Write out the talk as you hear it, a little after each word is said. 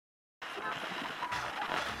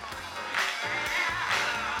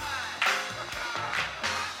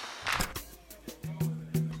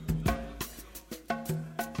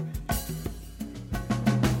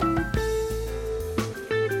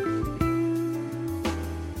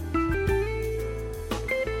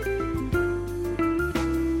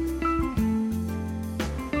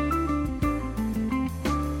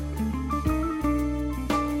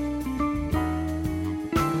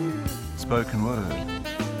Spoken word.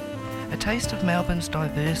 A taste of Melbourne's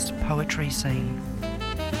diverse poetry scene.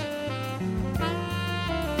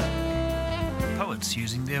 Poets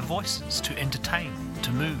using their voices to entertain,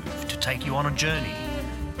 to move, to take you on a journey.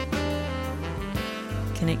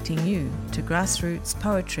 Connecting you to grassroots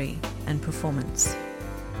poetry and performance.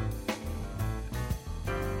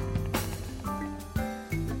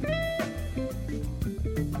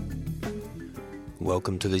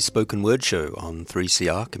 Welcome to the Spoken Word Show on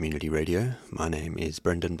 3CR Community Radio. My name is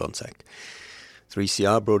Brendan Bonsack.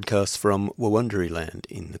 3CR broadcasts from Wurundjeri land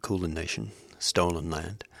in the Kulin Nation, stolen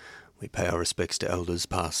land. We pay our respects to elders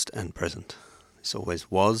past and present. This always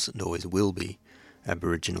was and always will be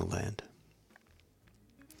Aboriginal land.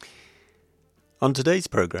 On today's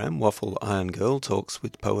program, Waffle Iron Girl talks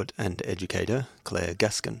with poet and educator Claire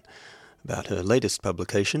Gaskin about her latest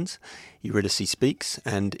publications, Eurydice Speaks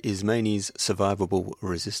and Ismainy's Survivable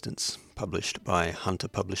Resistance, published by Hunter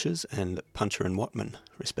Publishers and Puncher and Watman,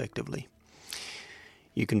 respectively.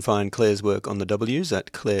 You can find Claire's work on the W's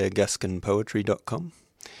at clairegaskinpoetry.com.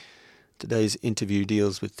 Today's interview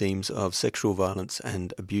deals with themes of sexual violence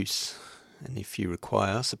and abuse, and if you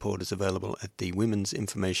require, support is available at the Women's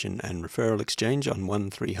Information and Referral Exchange on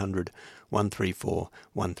 1300 134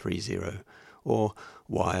 130 or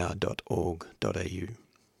wire.org.au.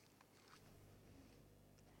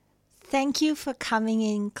 Thank you for coming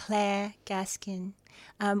in, Claire Gaskin.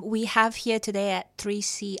 We have here today at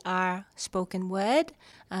 3CR Spoken Word,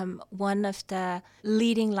 one of the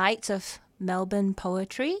leading lights of Melbourne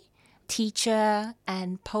poetry, teacher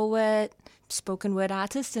and poet, spoken word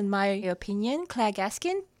artist, in my opinion, Claire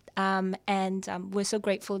Gaskin. And we're so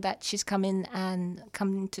grateful that she's come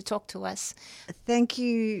to talk to us. Thank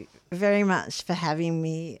you very much for having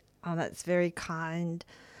me. Oh, that's very kind.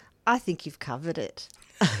 I think you've covered it.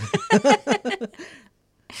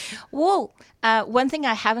 Well, one thing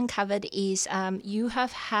I haven't covered is you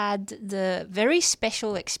have had the very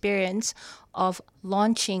special experience of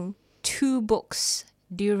launching 2 books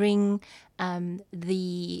during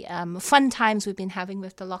the fun times we've been having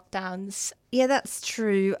with the lockdowns. Yeah, that's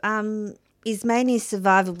true. Ismainy's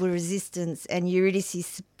Survivable Resistance and Eurydice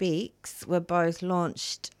Speaks were both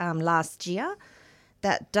launched last year.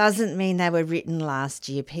 That doesn't mean they were written last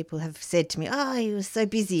year. People have said to me, oh, you were so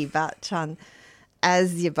busy, but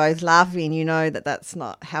as you're both laughing, you know that that's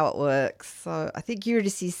not how it works. So I think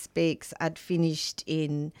Eurydice Speaks I'd finished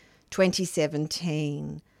in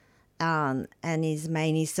 2017. And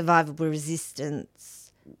Ismainy's Survivable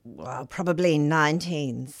Resistance, well, probably in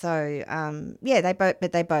 19. So,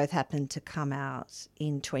 they both happened to come out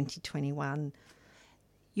in 2021.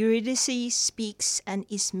 Eurydice Speaks and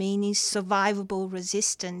Ismainy's Survivable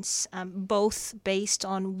Resistance, both based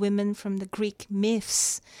on women from the Greek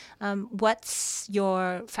myths. What's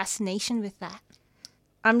your fascination with that?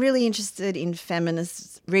 I'm really interested in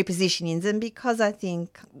feminist repositionism because I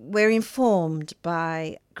think we're informed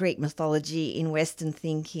by Greek mythology in Western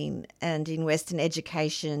thinking and in Western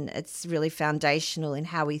education. It's really foundational in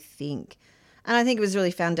how we think. And I think it was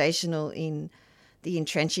really foundational in the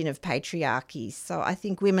entrenching of patriarchy. So I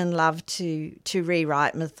think women love to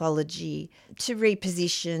rewrite mythology, to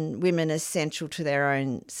reposition women as central to their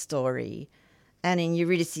own story. And in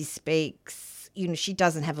Eurydice Speaks, she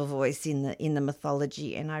doesn't have a voice in the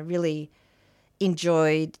mythology, and I really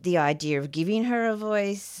enjoyed the idea of giving her a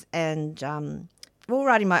voice and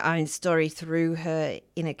writing my own story through her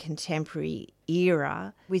in a contemporary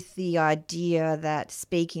era, with the idea that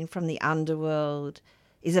speaking from the underworld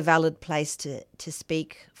is a valid place to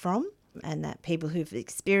speak from, and that people who've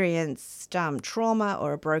experienced trauma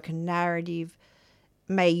or a broken narrative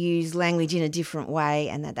may use language in a different way,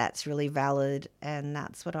 and that's really valid. And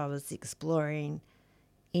that's what I was exploring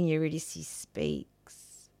in Eurydice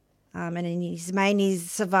Speaks. And in Ismainy's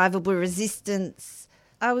Survivable Resistance,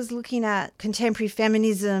 I was looking at contemporary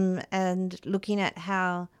feminism and looking at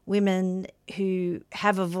how women who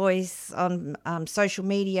have a voice on social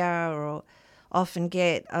media or often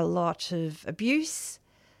get a lot of abuse,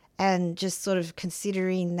 and just sort of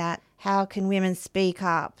considering that how can women speak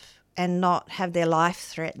up and not have their life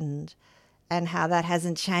threatened, and how that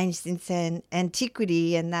hasn't changed since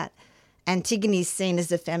antiquity, and that Antigone's seen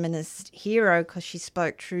as a feminist hero because she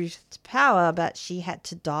spoke truth to power, but she had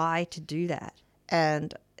to die to do that.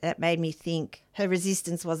 And that made me think her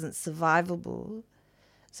resistance wasn't survivable.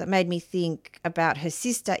 So it made me think about her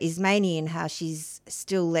sister Ismene and how she's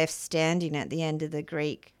still left standing at the end of the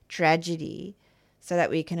Greek tragedy, so that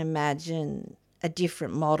we can imagine a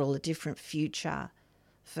different model, a different future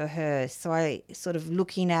for her. So I sort of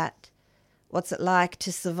looking at what's it like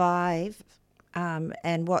to survive,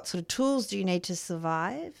 and what sort of tools do you need to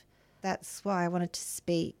survive. That's why I wanted to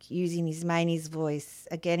speak using Ismene's voice,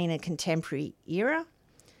 again in a contemporary era.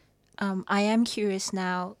 I am curious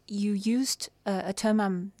now. You used a term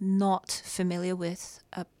I'm not familiar with,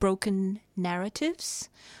 broken narratives.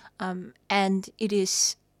 And it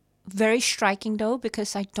is very striking, though,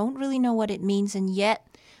 because I don't really know what it means. And yet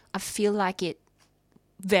I feel like it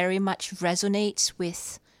very much resonates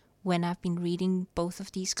with when I've been reading both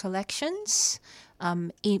of these collections,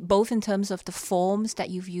 both in terms of the forms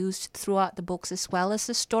that you've used throughout the books, as well as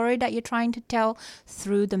the story that you're trying to tell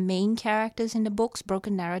through the main characters in the books.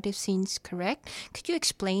 Broken narrative seems correct. Could you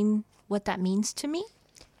explain what that means to me?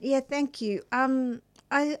 Yeah, thank you.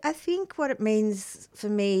 I think what it means for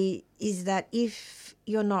me is that if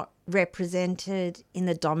you're not represented in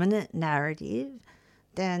the dominant narrative,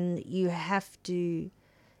 then you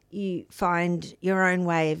find your own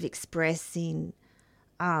way of expressing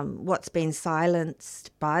what's been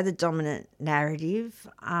silenced by the dominant narrative.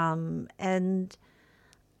 And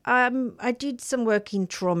I did some work in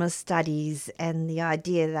trauma studies, and the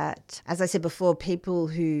idea that, as I said before, people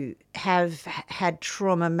who have had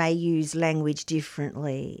trauma may use language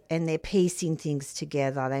differently and they're piecing things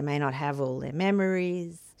together. They may not have all their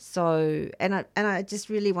memories. So, and I just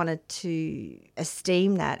really wanted to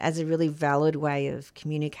esteem that as a really valid way of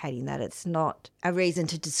communicating, that it's not a reason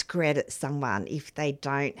to discredit someone if they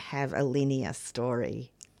don't have a linear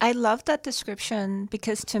story. I love that description,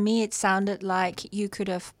 because to me it sounded like you could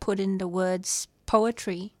have put in the words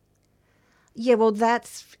poetry. Yeah, well,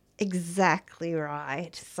 that's exactly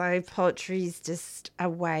right. So poetry is just a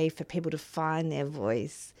way for people to find their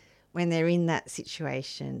voice when they're in that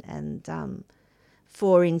situation, and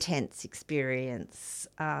for intense experience.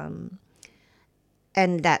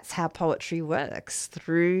 And that's how poetry works,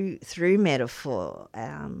 through metaphor,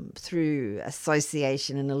 through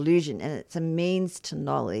association and illusion. And it's a means to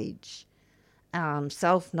knowledge,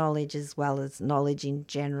 self-knowledge as well as knowledge in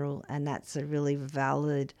general. And that's a really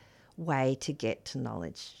valid way to get to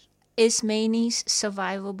knowledge. Ismene's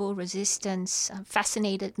survivable resistance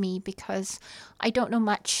fascinated me, because I don't know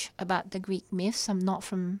much about the Greek myths. I'm not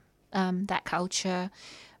from that culture.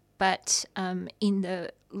 But in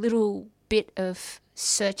the little bit of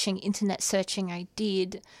internet searching I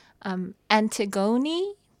did,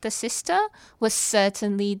 Antigone, the sister, was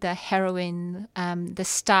certainly the heroine, the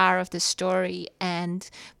star of the story, and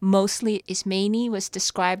mostly Ismene was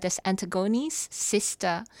described as Antigone's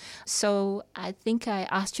sister. So I think I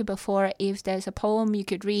asked you before if there's a poem you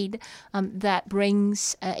could read that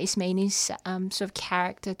brings Ismene's sort of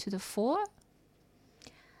character to the fore.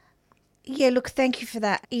 Yeah, look, thank you for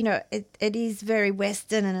that. You know, it is very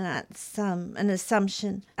Western, and that's an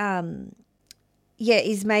assumption.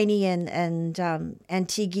 Ismene and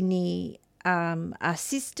Antigone are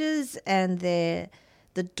sisters, and they're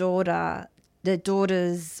the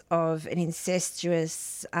daughters of an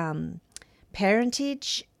incestuous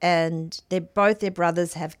parentage, and both their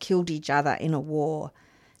brothers have killed each other in a war.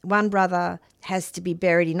 One brother has to be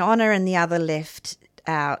buried in honour, and the other left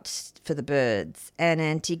out for the birds, and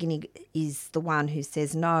Antigone is the one who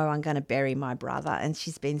says, no, I'm going to bury my brother. And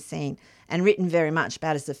she's been seen and written very much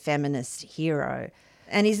about as a feminist hero.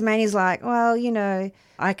 And Ismene's like, well, you know,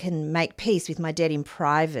 I can make peace with my dead in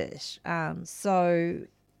private. So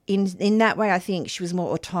in that way, I think she was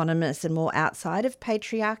more autonomous and more outside of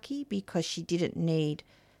patriarchy, because she didn't need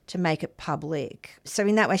to make it public. So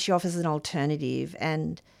in that way, she offers an alternative.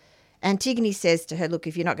 And Antigone says to her, look,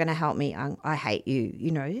 if you're not going to help me, I hate you, you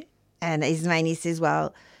know. And Ismene says,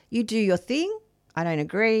 well, you do your thing. I don't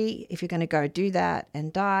agree if you're going to go do that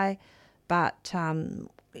and die. But,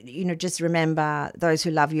 you know, just remember, those who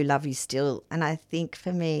love you still. And I think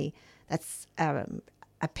for me, that's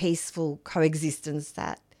a peaceful coexistence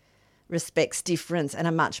that respects difference and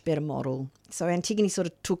a much better model. So Antigone sort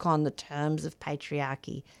of took on the terms of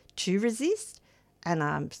patriarchy to resist. And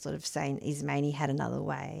I'm sort of saying Ismene had another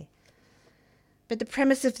way. But the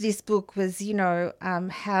premise of this book was, you know,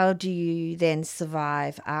 how do you then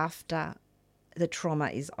survive after the trauma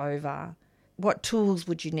is over? What tools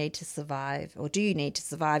would you need to survive, or do you need to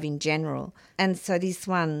survive in general? And so this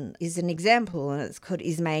one is an example, and it's called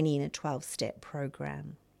Ismene in a 12-step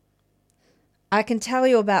program. I can tell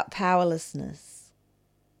you about powerlessness.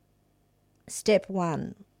 Step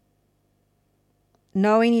 1.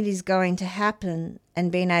 Knowing it is going to happen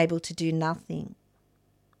and being able to do nothing.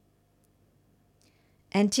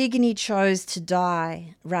 Antigone chose to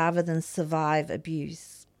die rather than survive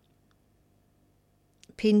abuse.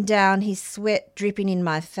 Pinned down, his sweat dripping in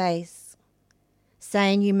my face,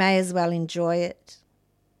 saying you may as well enjoy it.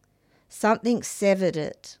 Something severed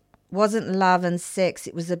it. Wasn't love and sex,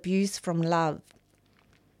 it was abuse from love.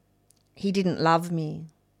 He didn't love me.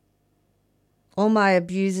 All my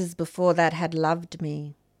abusers before that had loved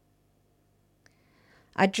me.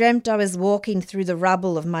 I dreamt I was walking through the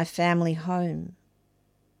rubble of my family home,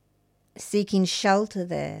 seeking shelter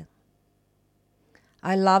there.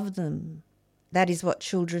 I love them. That is what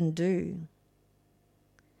children do.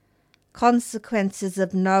 Consequences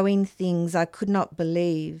of knowing things I could not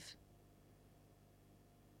believe.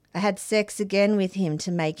 I had sex again with him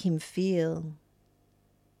to make him feel.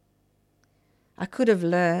 I could have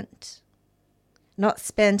learnt, not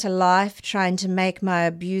spent a life trying to make my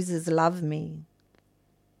abusers love me.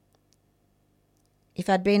 If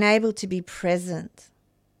I'd been able to be present.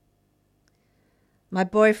 My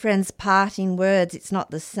boyfriend's parting words, it's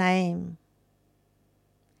not the same.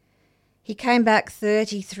 He came back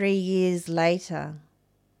 33 years later,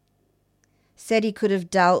 said he could have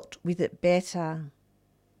dealt with it better.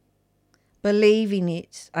 Believing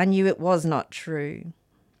it, I knew it was not true.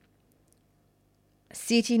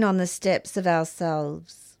 Sitting on the steps of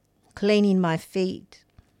ourselves, cleaning my feet,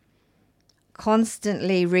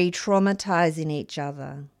 constantly re-traumatizing each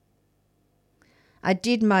other. I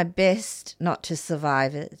did my best not to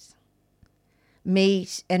survive it.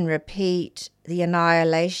 Meet and repeat the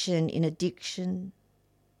annihilation in addiction.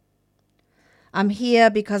 I'm here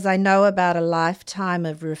because I know about a lifetime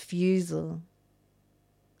of refusal.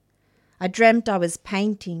 I dreamt I was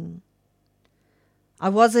painting. I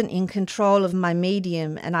wasn't in control of my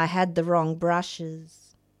medium and I had the wrong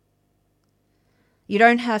brushes. You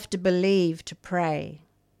don't have to believe to pray.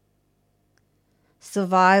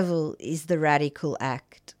 Survival is the radical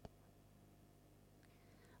act.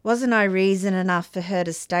 Wasn't I reason enough for her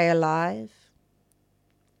to stay alive?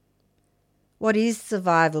 What is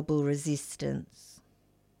survivable resistance?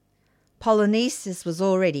 Polynices was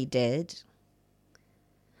already dead.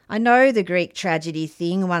 I know the Greek tragedy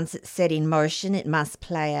thing, once it's set in motion, it must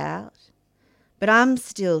play out. But I'm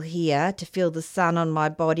still here to feel the sun on my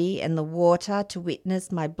body and the water to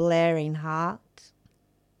witness my blaring heart.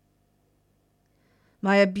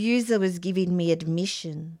 My abuser was giving me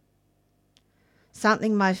admission,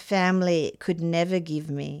 something my family could never give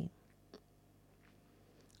me.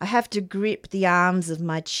 I have to grip the arms of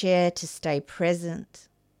my chair to stay present.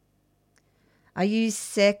 I use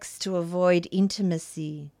sex to avoid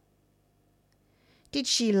intimacy. Did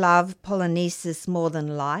she love Polynices more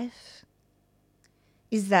than life?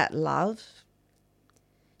 Is that love?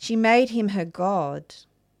 She made him her god.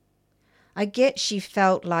 I get she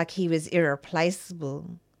felt like he was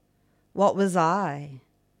irreplaceable. What was I?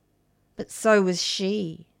 But so was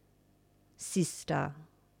she, sister.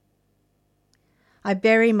 I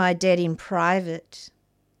bury my dead in private.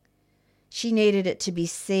 She needed it to be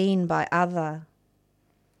seen by other.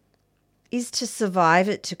 Is to survive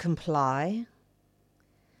it to comply?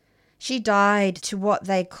 She died to what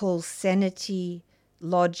they call sanity,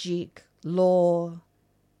 logic, law,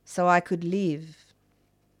 so I could live.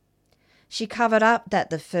 She covered up that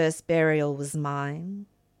the first burial was mine.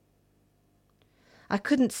 I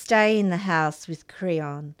couldn't stay in the house with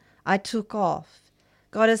Creon. I took off,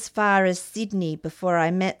 got as far as Sydney before I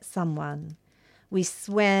met someone. We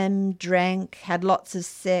swam, drank, had lots of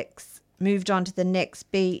sex, moved on to the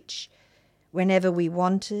next beach whenever we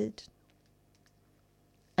wanted.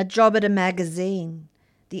 A job at a magazine.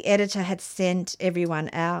 The editor had sent everyone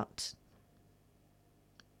out.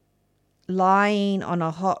 Lying on a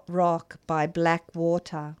hot rock by black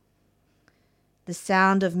water. The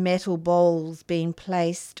sound of metal bowls being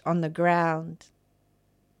placed on the ground.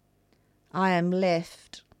 I am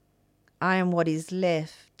left. I am what is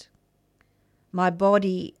left. My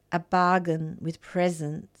body a bargain with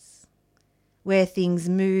presence, where things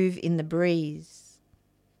move in the breeze.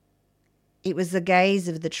 It was the gaze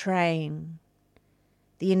of the train,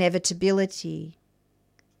 the inevitability,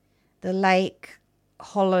 the lake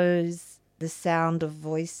hollows, the sound of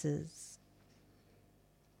voices.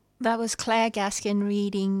 That was Claire Gaskin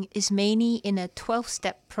reading Ismene in a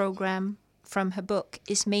 12-step program from her book,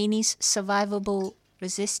 Ismene's Survivable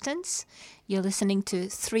Resistance. You're listening to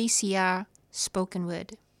 3CR Spoken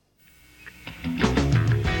Word.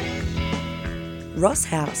 Ross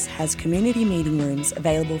House has community meeting rooms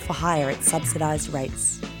available for hire at subsidised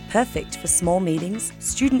rates. perfect for small meetings,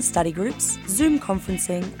 student study groups, Zoom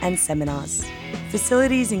conferencing and seminars.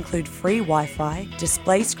 Facilities include free Wi-Fi,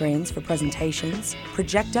 display screens for presentations,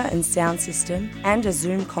 projector and sound system, and a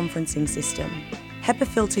Zoom conferencing system. HEPA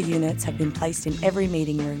filter units have been placed in every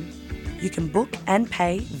meeting room. You can book and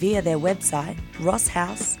pay via their website,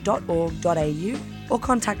 rosshouse.org.au, or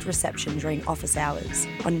contact reception during office hours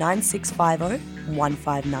on 9650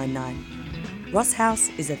 1599. Ross House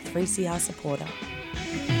is a 3CR supporter.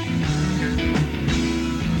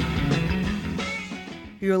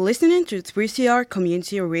 You're listening to 3CR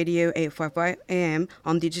Community Radio 855 AM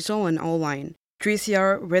on digital and online.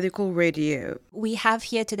 3CR Radical Radio. We have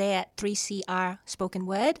here today at 3CR Spoken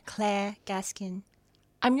Word, Claire Gaskin.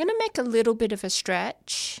 I'm going to make a little bit of a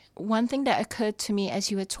stretch. One thing that occurred to me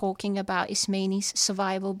as you were talking about Ismainy's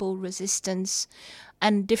survivable resistance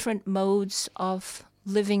and different modes of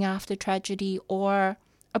living after tragedy or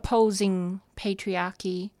opposing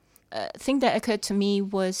patriarchy. A thing that occurred to me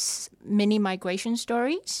was many migration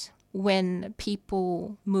stories when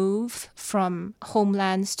people move from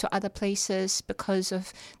homelands to other places because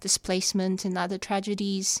of displacement and other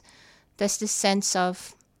tragedies. There's this sense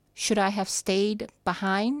of, should I have stayed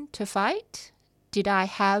behind to fight? Did I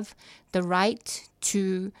have the right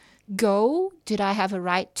to go? Did I have a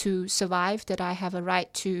right to survive? Did I have a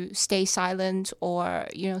right to stay silent or,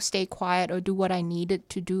 stay quiet or do what I needed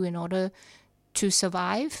to do in order to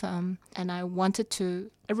survive? And I wanted to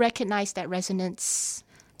recognize that resonance.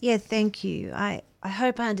 Yeah, thank you. I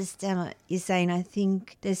hope I understand what you're saying. I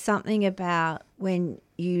think there's something about when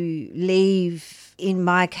you leave, in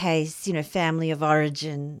my case, family of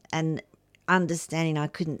origin, and understanding I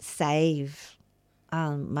couldn't save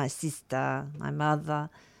my sister, my mother,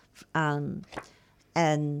 and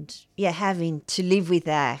having to live with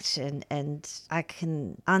that, and I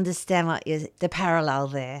can understand the parallel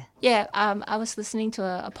there. Yeah, I was listening to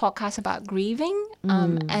a podcast about grieving,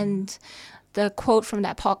 and the quote from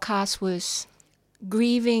that podcast was,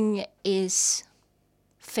 "Grieving is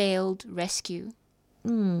failed rescue."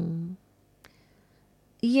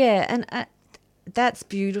 Yeah, and that's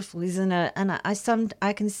beautiful, isn't it? And I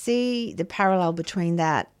can see the parallel between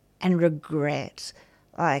that and regret.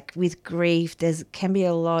 Like with grief, can be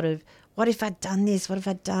a lot of, what if I'd done this? What if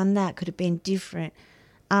I'd done that? Could have been different.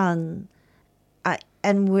 And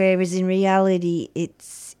whereas in reality,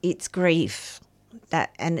 it's grief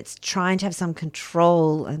and it's trying to have some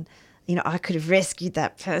control. And I could have rescued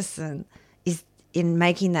that person. Is in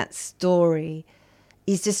making that story,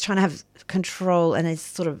 is just trying to have control, and it's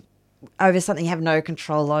sort of over something you have no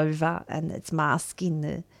control over, and it's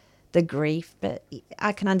masking the grief. But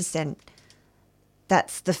I can understand.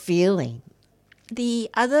 That's the feeling. The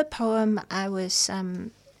other poem I was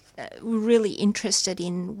really interested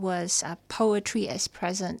in was Poetry as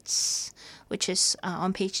Presence, which is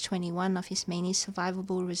on page 21 of Ismainy's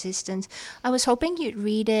Survivable Resistance. I was hoping you'd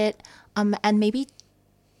read it and maybe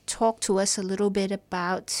talk to us a little bit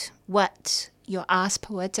about what your Ars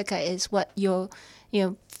Poetica is, what your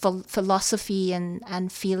philosophy and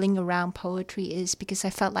feeling around poetry is, because I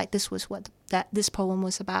felt like this was what this poem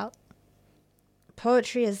was about.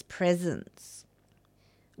 Poetry as presence.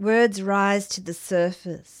 Words rise to the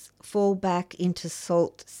surface, fall back into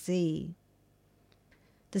salt sea.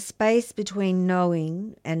 The space between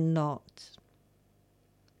knowing and not.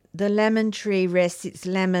 The lemon tree rests its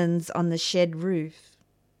lemons on the shed roof.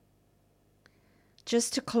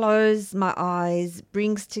 Just to close my eyes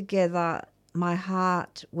brings together my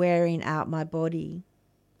heart wearing out my body.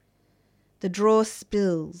 The drawer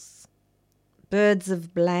spills, birds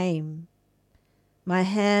of blame. My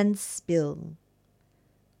hands spill,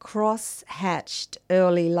 cross-hatched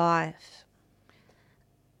early life.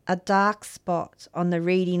 A dark spot on the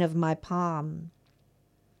reading of my palm.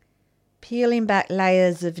 Peeling back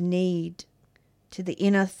layers of need to the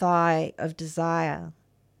inner thigh of desire.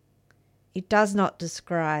 It does not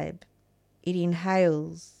describe, it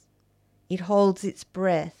inhales, it holds its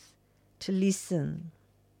breath to listen.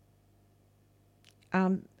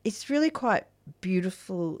 It's really quite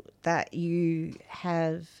beautiful that you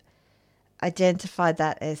have identified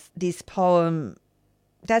that as this poem.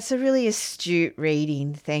 That's a really astute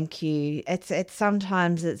reading. Thank you. It's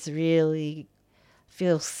sometimes it's really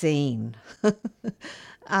feels seen.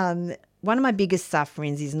 One of my biggest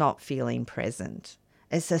sufferings is not feeling present.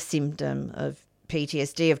 It's a symptom of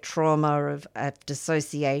PTSD, of trauma, of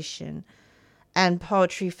dissociation. And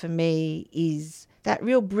poetry for me is that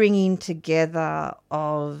real bringing together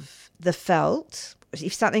of the felt.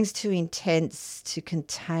 If something's too intense to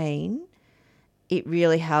contain, it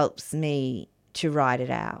really helps me to write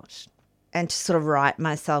it out and to sort of write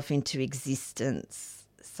myself into existence.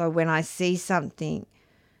 So when I see something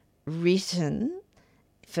written,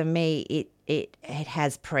 for me, it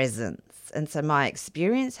has presence. And so my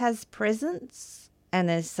experience has presence. And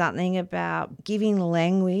there's something about giving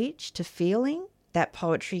language to feeling that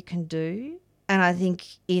poetry can do. And I think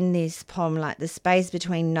in this poem, like the space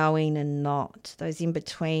between knowing and not, those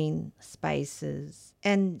in-between spaces,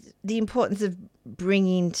 and the importance of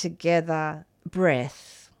bringing together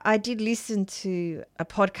breath. I did listen to a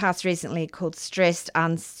podcast recently called Stressed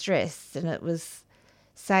Unstressed, and it was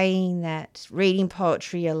saying that reading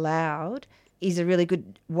poetry aloud is a really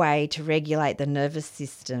good way to regulate the nervous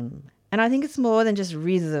system. And I think it's more than just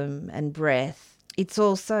rhythm and breath. It's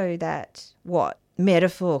also that what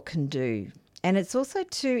metaphor can do. And it's also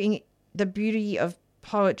the beauty of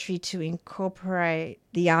poetry to incorporate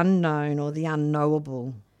the unknown or the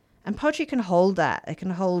unknowable. And poetry can hold that. It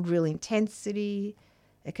can hold real intensity.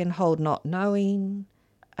 It can hold not knowing.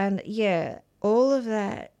 And yeah, all of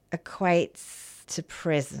that equates to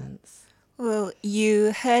presence. Well,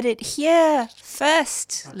 you heard it here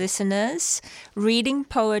first, listeners. Reading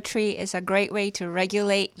poetry is a great way to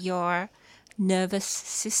regulate your nervous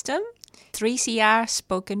system. 3CR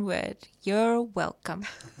spoken word. You're welcome.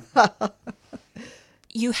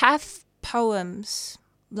 You have poems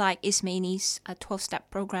like Ismeni's 12-step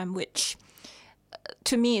program, which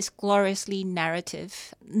to me is gloriously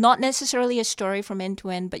narrative. Not necessarily a story from end to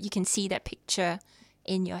end, but you can see that picture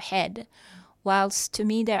in your head. Whilst to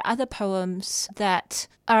me there are other poems that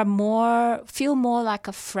are feel more like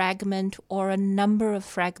a fragment or a number of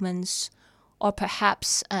fragments, or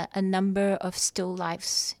perhaps a number of still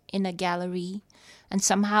lifes in a gallery, and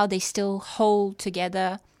somehow they still hold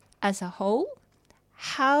together as a whole.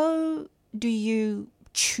 How do you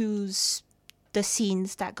choose the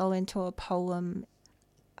scenes that go into a poem?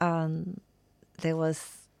 There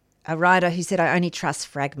was a writer who said, I only trust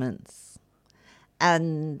fragments.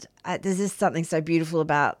 And there's just something so beautiful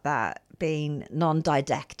about that, being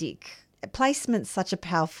non-didactic. Placement's such a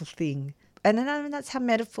powerful thing. And I mean, that's how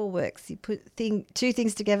metaphor works. You put two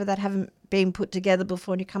things together that haven't been put together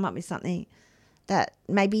before, and you come up with something that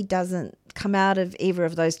maybe doesn't come out of either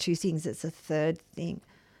of those two things. It's a third thing.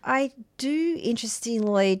 I do,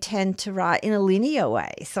 interestingly, tend to write in a linear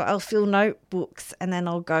way. So I'll fill notebooks and then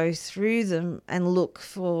I'll go through them and look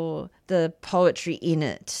for the poetry in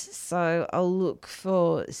it. So I'll look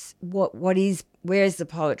for where is the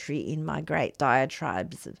poetry in my great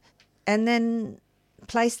diatribes, and then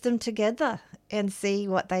place them together and see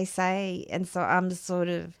what they say. And so I'm sort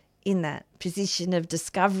of in that position of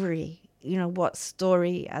discovery. You know, what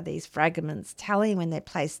story are these fragments telling when they're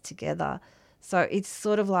placed together? So it's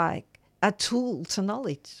sort of like a tool to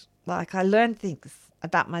knowledge. Like I learn things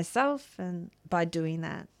about myself and by doing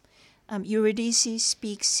that. Eurydice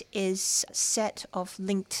Speaks is a set of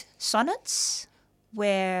linked sonnets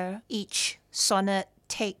where each sonnet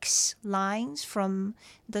takes lines from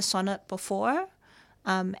the sonnet before.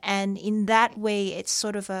 And in that way, it's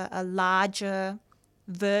sort of a larger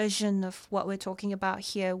version of what we're talking about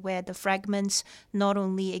here, where the fragments not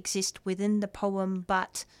only exist within the poem,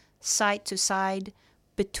 but side to side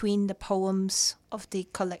between the poems of the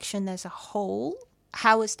collection as a whole.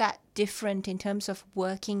 How is that different in terms of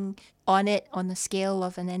working on it on the scale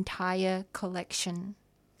of an entire collection?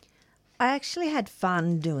 I actually had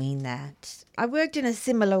fun doing that. I worked in a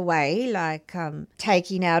similar way, like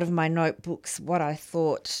taking out of my notebooks what I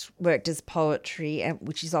thought worked as poetry,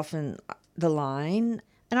 which is often the line.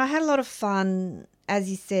 And I had a lot of fun, as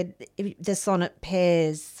you said, the sonnet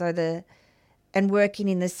pairs, and working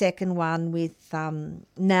in the second one with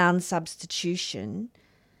noun substitution,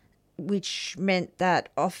 which meant that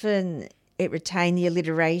often it retained the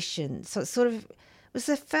alliteration. So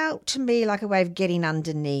it felt to me like a way of getting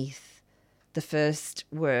underneath the first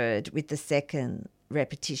word with the second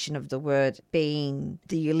repetition of the word being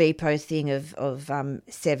the Ulipo thing of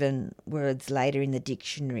 7 words later in the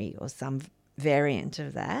dictionary or some variant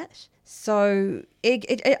of that. So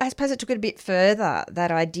I suppose it took it a bit further,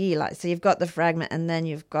 that idea. Like, so you've got the fragment and then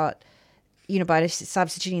you've got, by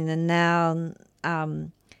substituting the noun,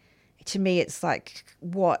 to me it's like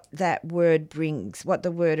what that word brings, what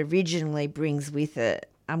the word originally brings with it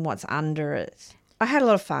and what's under it. I had a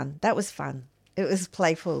lot of fun. That was fun. It was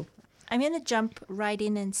playful. I'm going to jump right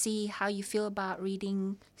in and see how you feel about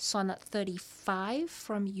reading Sonnet 35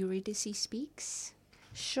 from Eurydice Speaks.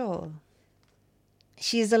 Sure.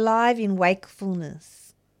 She is alive in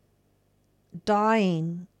wakefulness.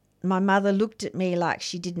 Dying, my mother looked at me like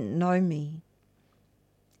she didn't know me.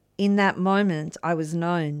 In that moment, I was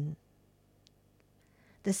known.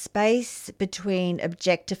 The space between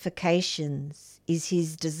objectifications is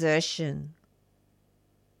his desertion.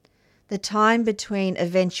 The time between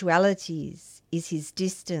eventualities is his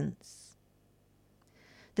distance.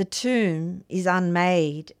 The tomb is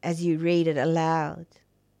unmade as you read it aloud.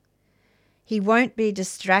 He won't be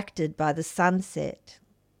distracted by the sunset.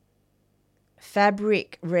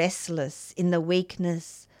 Fabric restless in the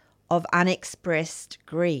weakness of unexpressed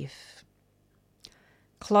grief.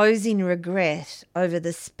 Closing regret over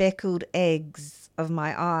the speckled eggs of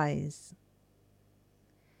my eyes.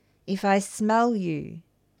 If I smell you,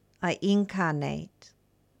 I incarnate.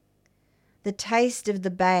 The taste of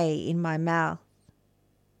the bay in my mouth.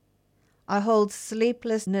 I hold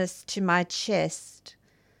sleeplessness to my chest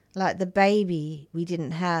like the baby we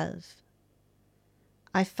didn't have.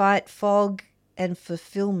 I fight fog and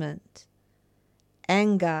fulfillment.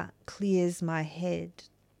 Anger clears my head.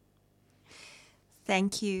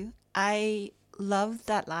 Thank you. I love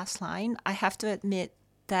that last line. I have to admit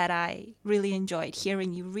that I really enjoyed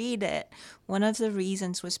hearing you read it. One of the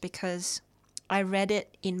reasons was because I read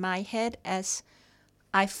it in my head as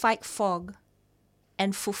I fight fog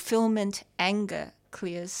and fulfillment anger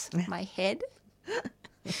clears my head.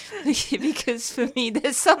 Because for me,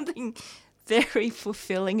 there's something very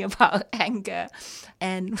fulfilling about anger.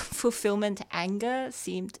 And fulfillment anger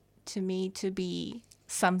seemed to me to be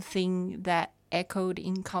something that echoed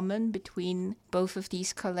in common between both of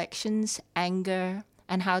these collections, anger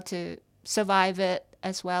and how to survive it,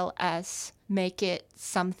 as well as make it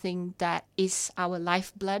something that is our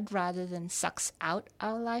lifeblood rather than sucks out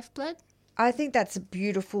our lifeblood. I think that's a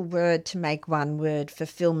beautiful word to make one word,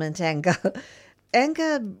 fulfillment anger.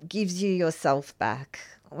 Anger gives you yourself back.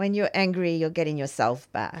 When you're angry, you're getting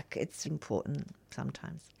yourself back. It's important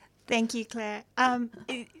sometimes. Thank you, Claire.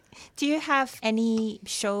 Do you have any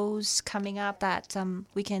shows coming up that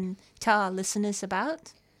we can tell our listeners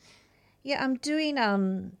about? Yeah, I'm doing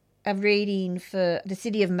a reading for the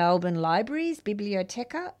City of Melbourne Libraries,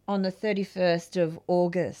 Biblioteca, on the 31st of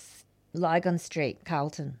August, Lygon Street,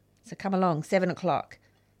 Carlton. So come along, 7 o'clock.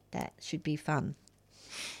 That should be fun.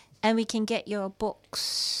 And we can get your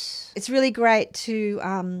books. It's really great to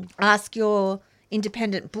ask your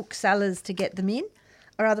independent booksellers to get them in,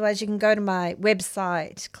 or otherwise you can go to my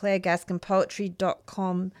website,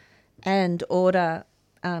 clairegaskinpoetry.com, and order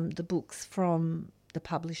the books from the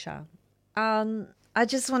publisher. I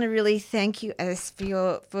just want to really thank you, Alice,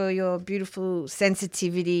 for your beautiful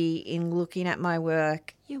sensitivity in looking at my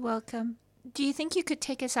work. You're welcome. Do you think you could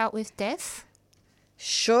take us out with death?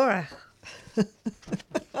 Sure.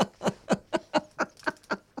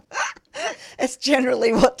 It's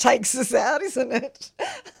generally what takes us out, isn't it?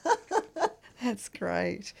 That's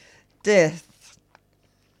great. Death.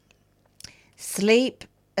 Sleep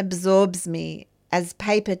absorbs me as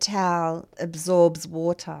paper towel absorbs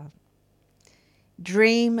water.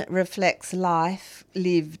 Dream reflects life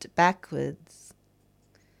lived backwards.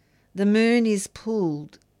 The moon is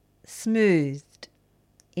pulled, smoothed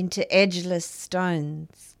into edgeless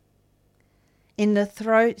stones. In the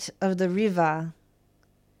throat of the river,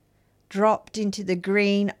 dropped into the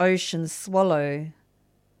green ocean swallow,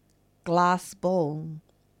 glass ball.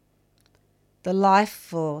 The life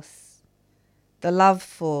force, the love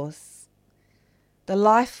force. The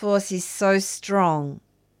life force is so strong,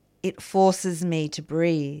 it forces me to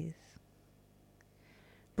breathe.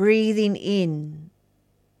 Breathing in,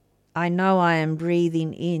 I know I am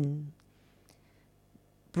breathing in.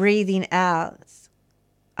 Breathing out,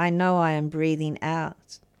 I know I am breathing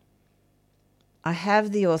out. I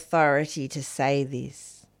have the authority to say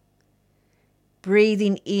this.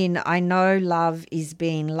 Breathing in, I know love is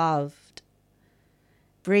being loved.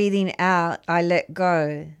 Breathing out, I let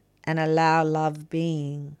go and allow love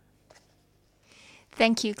being.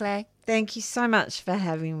 Thank you, Claire. Thank you so much for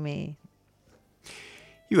having me.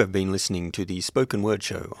 You have been listening to the Spoken Word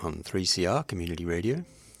Show on 3CR Community Radio.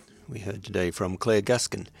 We heard today from Claire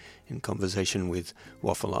Gaskin in conversation with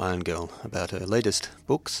Waffle Iron Girl about her latest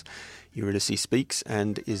books, Eurydice Speaks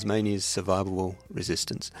and Ismeni's Survivable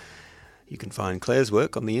Resistance. You can find Claire's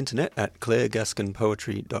work on the internet at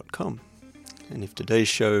clairegaskinpoetry.com. And if today's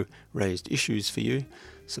show raised issues for you,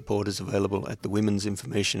 support is available at the Women's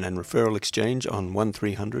Information and Referral Exchange on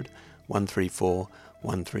 1300 134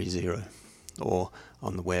 130 or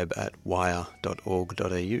on the web at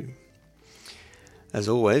wire.org.au. As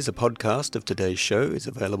always, a podcast of today's show is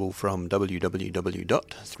available from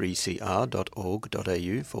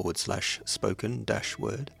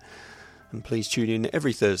www.3cr.org.au/spoken-word. And please tune in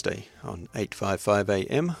every Thursday on 8:55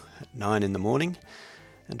 a.m. at 9 in the morning,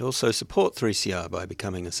 and also support 3CR by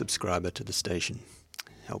becoming a subscriber to the station.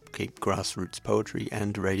 Help keep grassroots poetry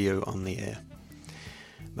and radio on the air.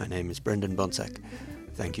 My name is Brendan Bonsack.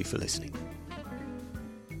 Thank you for listening.